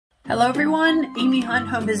Hello everyone, Amy Hunt,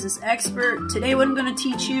 home business expert. Today what I'm going to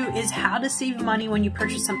teach you is how to save money when you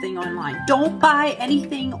purchase something online. Don't buy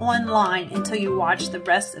anything online until you watch the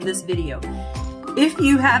rest of this video. If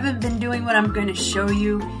you haven't been doing what I'm going to show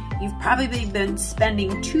you, you've probably been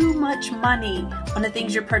spending too much money on the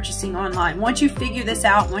things you're purchasing online. Once you figure this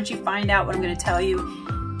out, once you find out what I'm going to tell you,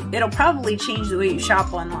 it'll probably change the way you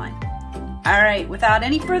shop online. Alright, without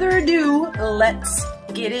any further ado, let's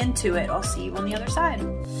get into it. I'll see you on the other side.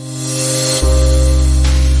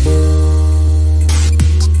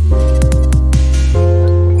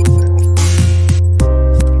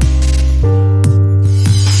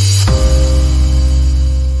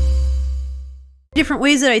 Different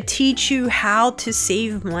ways that I teach you how to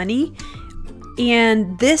save money.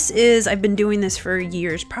 And this is, I've been doing this for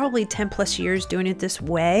years, probably 10 plus years doing it this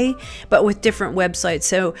way, but with different websites.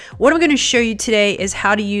 So what I'm going to show you today is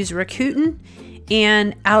how to use Rakuten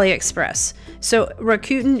and Aliexpress. So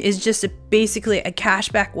Rakuten is just basically a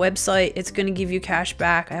cashback website. It's going to give you cash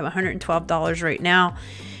back. I have $112 right now.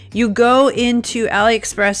 You go into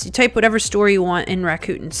Aliexpress, you type whatever store you want in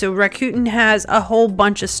Rakuten. So Rakuten has a whole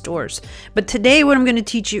bunch of stores. But today what I'm going to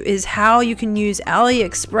teach you is how you can use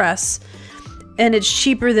Aliexpress, and it's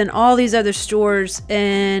cheaper than all these other stores,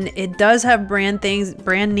 and it does have brand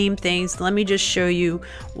name things. Let me just show you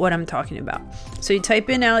what I'm talking about. So you type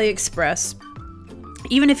in Aliexpress.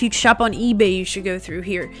 Even if you shop on eBay, you should go through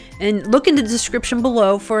here and look in the description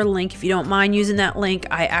below for a link. If you don't mind using that link,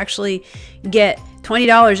 I actually get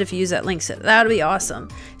 $20 if you use that link, so that would be awesome.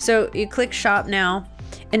 So you click shop now,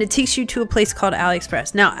 and it takes you to a place called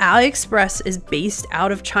Aliexpress. Now, Aliexpress is based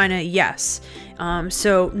out of China, yes.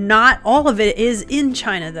 So not all of it is in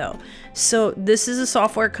China though. So this is a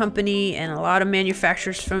software company, and a lot of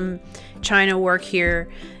manufacturers from China work here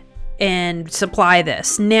and supply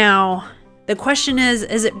this. Now, the question is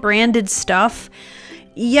it branded stuff?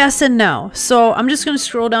 Yes and no. So I'm just going to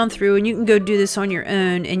scroll down through, and you can go do this on your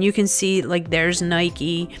own, and you can see like there's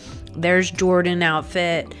Nike, there's Jordan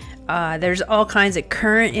outfit, there's all kinds of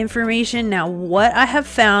current information. Now what I have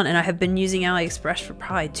found, and I have been using AliExpress for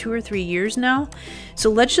probably 2 or 3 years now. So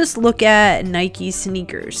let's just look at Nike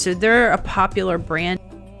sneakers. So they're a popular brand.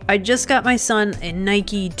 I just got my son a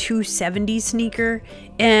Nike 270 sneaker,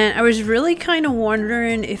 and I was really kind of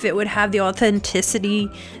wondering if it would have the authenticity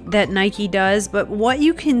that Nike does. But what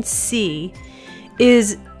you can see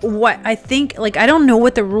is what I think, like, I don't know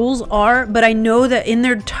what the rules are, but I know that in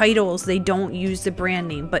their titles they don't use the brand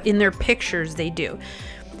name, but in their pictures they do.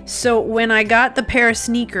 So when I got the pair of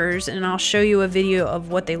sneakers, and I'll show you a video of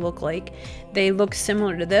what they look like, they look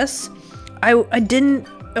similar to this.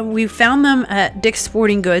 We found them at Dick's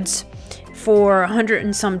Sporting Goods for $100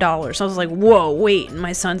 and some. I was like, whoa, wait. And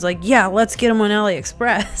my son's like, yeah, let's get them on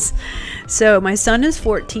AliExpress. So my son is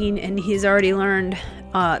 14, and he's already learned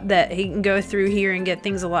that he can go through here and get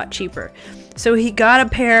things a lot cheaper. So he got a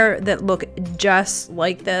pair that look just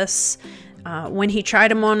like this. When he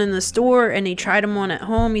tried them on in the store and he tried them on at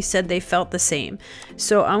home, he said they felt the same.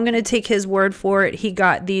 So I'm going to take his word for it. He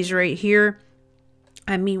got these right here.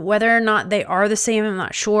 I mean, whether or not they are the same, I'm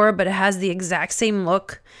not sure, but it has the exact same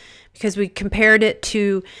look because we compared it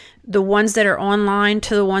to the ones that are online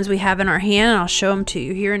to the ones we have in our hand. And I'll show them to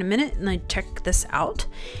you here in a minute. And then check this out.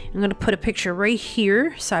 I'm going to put a picture right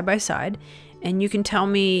here side by side, and you can tell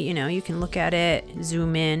me, you know, you can look at it,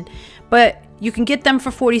 zoom in, but you can get them for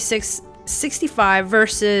 $46.65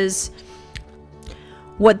 versus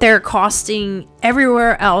what they're costing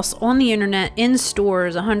everywhere else on the internet in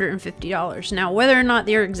stores, $150. Now, whether or not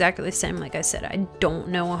they're exactly the same, like I said, I don't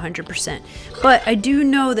know 100%, but I do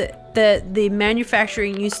know that the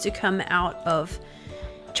manufacturing used to come out of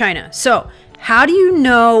China. So how do you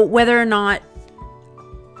know whether or not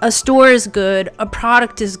a store is good, a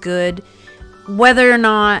product is good, whether or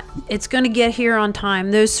not it's going to get here on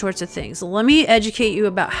time, those sorts of things? Let me educate you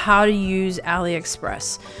about how to use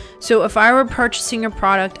AliExpress. So if I were purchasing a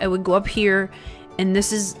product, I would go up here, and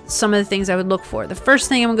this is some of the things I would look for. The first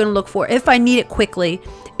thing I'm going to look for, if I need it quickly,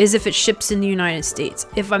 is if it ships in the United States.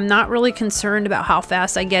 If I'm not really concerned about how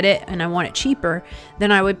fast I get it and I want it cheaper,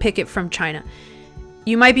 then I would pick it from China.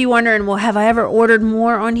 You might be wondering, well, have I ever ordered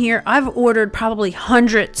more on here? I've ordered probably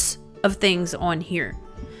hundreds of things on here.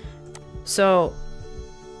 So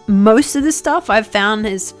most of the stuff I've found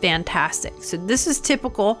is fantastic. So this is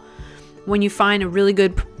typical when you find a really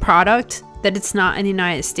good product that it's not in the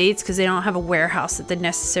United States, because they don't have a warehouse that they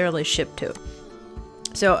necessarily ship to.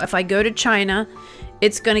 So if I go to China,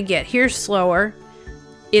 it's going to get here slower.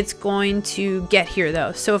 It's going to get here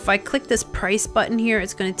though. So if I click this price button here,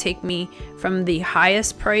 it's going to take me from the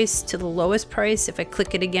highest price to the lowest price. If I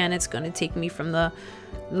click it again, it's going to take me from the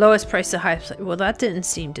Lowest price to highest. Well, that didn't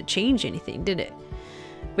seem to change anything, did it?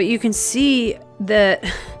 But you can see that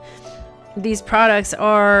these products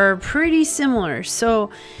are pretty similar. So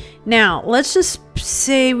now let's just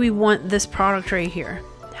say we want this product right here.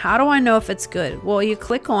 How do I know if it's good? Well, you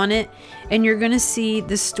click on it and you're going to see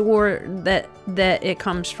the store that it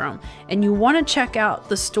comes from. And you want to check out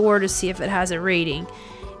the store to see if it has a rating.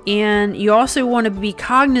 And you also want to be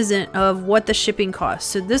cognizant of what the shipping costs.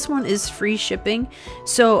 So this one is free shipping.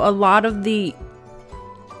 So a lot of the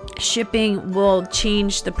shipping will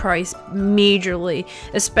change the price majorly,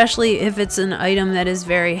 especially if it's an item that is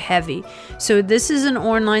very heavy. So this is an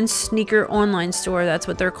online sneaker online store, that's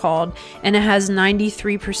what they're called, and it has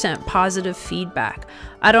 93% positive feedback.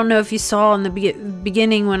 I don't know if you saw in the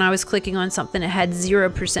beginning when I was clicking on something, it had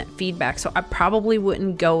 0% feedback, so I probably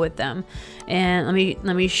wouldn't go with them. And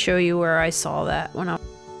let me show you where I saw that.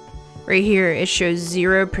 Right here it shows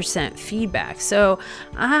 0% feedback. So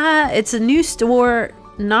it's a new store.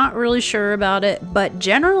 Not really sure about it, but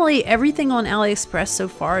generally everything on AliExpress so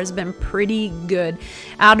far has been pretty good.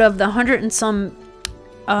 Out of the 100 and some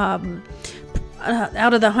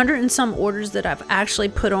orders that I've actually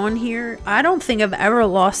put on here, I don't think I've ever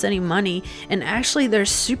lost any money. And actually they're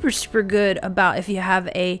super good about if you have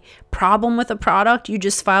a problem with a product, you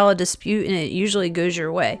just file a dispute and it usually goes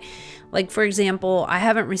your way. Like, for example, I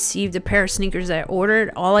haven't received a pair of sneakers that I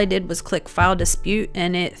ordered. All I did was click file dispute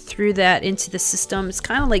and it threw that into the system. It's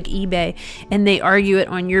kind of like eBay, and they argue it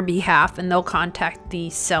on your behalf and they'll contact the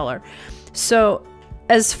seller. So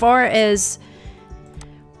as far as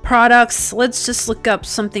products, let's just look up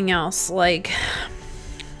something else. Like,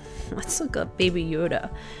 let's look up Baby Yoda.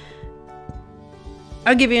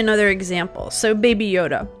 I'll give you another example. So Baby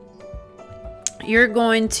Yoda, you're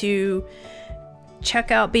going to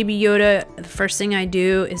check out Baby Yoda. The first thing I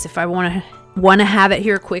do is, if I want to have it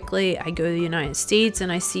here quickly, I go to the United States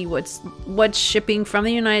and I see what's shipping from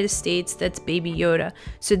the United States. That's Baby Yoda.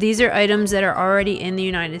 So these are items that are already in the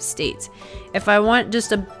United States. If I want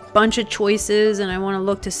just a bunch of choices and I want to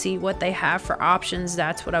look to see what they have for options,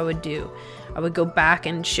 that's what I would do. I would go back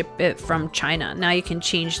and ship it from China. Now you can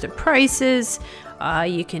change the prices.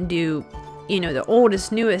 You can do, you know, the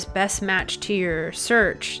oldest, newest, best match to your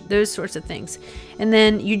search, those sorts of things. And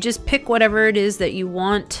then you just pick whatever it is that you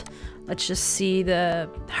want. Let's just see the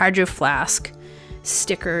Hydro Flask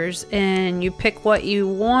stickers, and you pick what you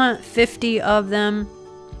want, 50 of them.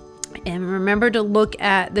 And remember to look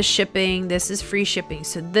at the shipping. This is free shipping.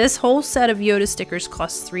 So this whole set of Yoda stickers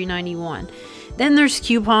costs $3.91. Then there's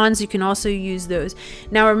coupons. You can also use those.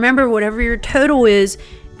 Now remember, whatever your total is,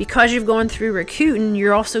 because you've gone through Rakuten,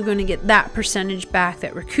 you're also going to get that percentage back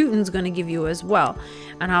that Rakuten's going to give you as well.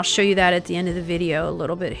 And I'll show you that at the end of the video a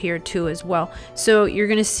little bit here too as well. So you're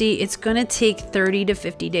going to see it's going to take 30 to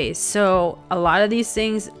 50 days. So a lot of these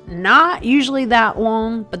things, not usually that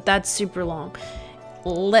long, but that's super long.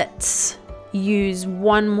 Let's use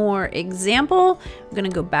one more example. I'm going to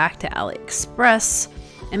go back to Aliexpress.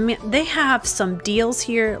 And they have some deals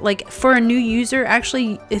here. Like, for a new user,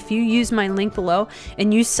 actually, if you use my link below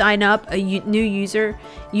and you sign up a new user,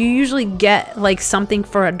 you usually get like something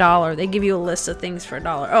for $1. They give you a list of things for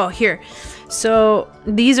 $1. Oh, here. So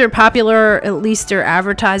these are popular. At least they're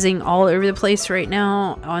advertising all over the place right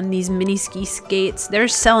now on these mini ski skates. They're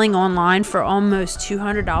selling online for almost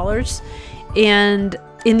 $200 and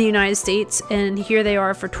in the United States, and here they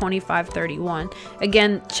are for $25.31.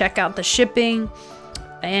 Again, check out the shipping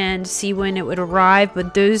and see when it would arrive.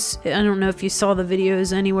 But those, I don't know if you saw the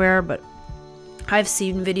videos anywhere, but I've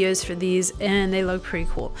seen videos for these and they look pretty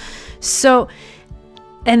cool. So,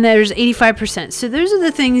 and there's 85%. So those are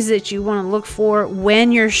the things that you want to look for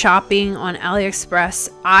when you're shopping on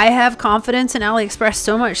AliExpress. I have confidence in AliExpress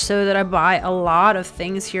so much so that I buy a lot of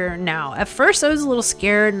things here now. At first I was a little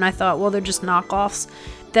scared and I thought, well, they're just knockoffs.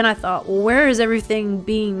 Then I thought, well, where is everything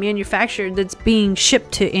being manufactured that's being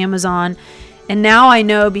shipped to Amazon? And now I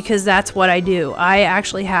know, because that's what I do. I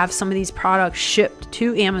actually have some of these products shipped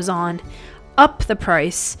to Amazon, up the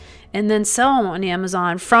price, and then sell them on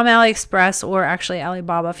Amazon from AliExpress or actually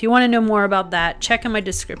Alibaba. If you want to know more about that, check in my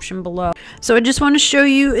description below. So I just want to show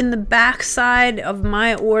you in the back side of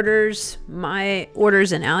my orders in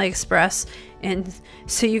AliExpress. And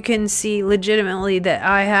so you can see legitimately that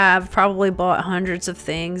I have probably bought hundreds of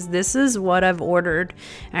things. This is what I've ordered.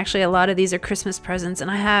 Actually, a lot of these are Christmas presents,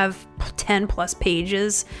 and I have 10 plus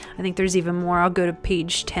pages. I think there's even more. I'll go to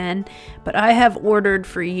page 10. But I have ordered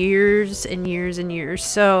for years and years and years.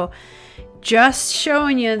 So just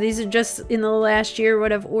showing you, these are just in the last year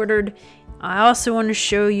what I've ordered. I also want to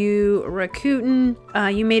show you Rakuten.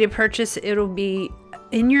 You made a purchase. It'll be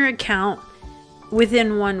in your account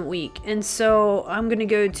within 1 week. And so I'm going to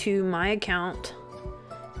go to my account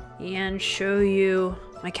and show you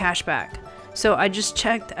my cashback. So I just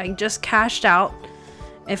checked, I just cashed out.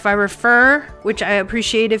 If I refer, which I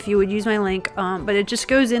appreciate if you would use my link, but it just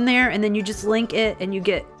goes in there and then you just link it and you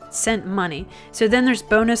get sent money. So then there's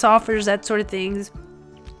bonus offers, that sort of things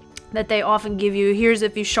that they often give you. Here's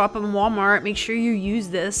if you shop in Walmart, make sure you use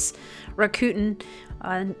this. Rakuten.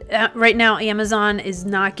 Right now Amazon is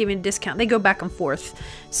not giving a discount. They go back and forth.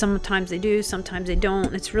 Sometimes they do, sometimes they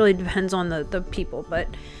don't. It really depends on the people. But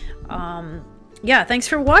yeah, thanks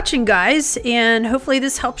for watching, guys, and hopefully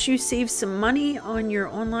this helps you save some money on your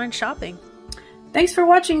online shopping. Thanks for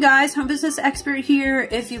watching, guys. Home Business Expert here.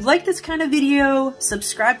 If you like this kind of video,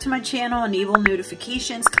 subscribe to my channel, enable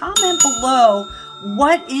notifications, comment below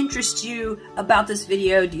what interests you about this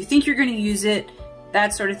video. Do you think you're going to use it?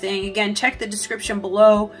 That sort of thing. Again, check the description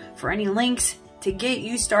below for any links to get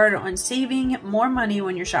you started on saving more money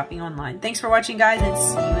when you're shopping online. Thanks for watching, guys, and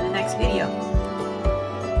see you in the next video.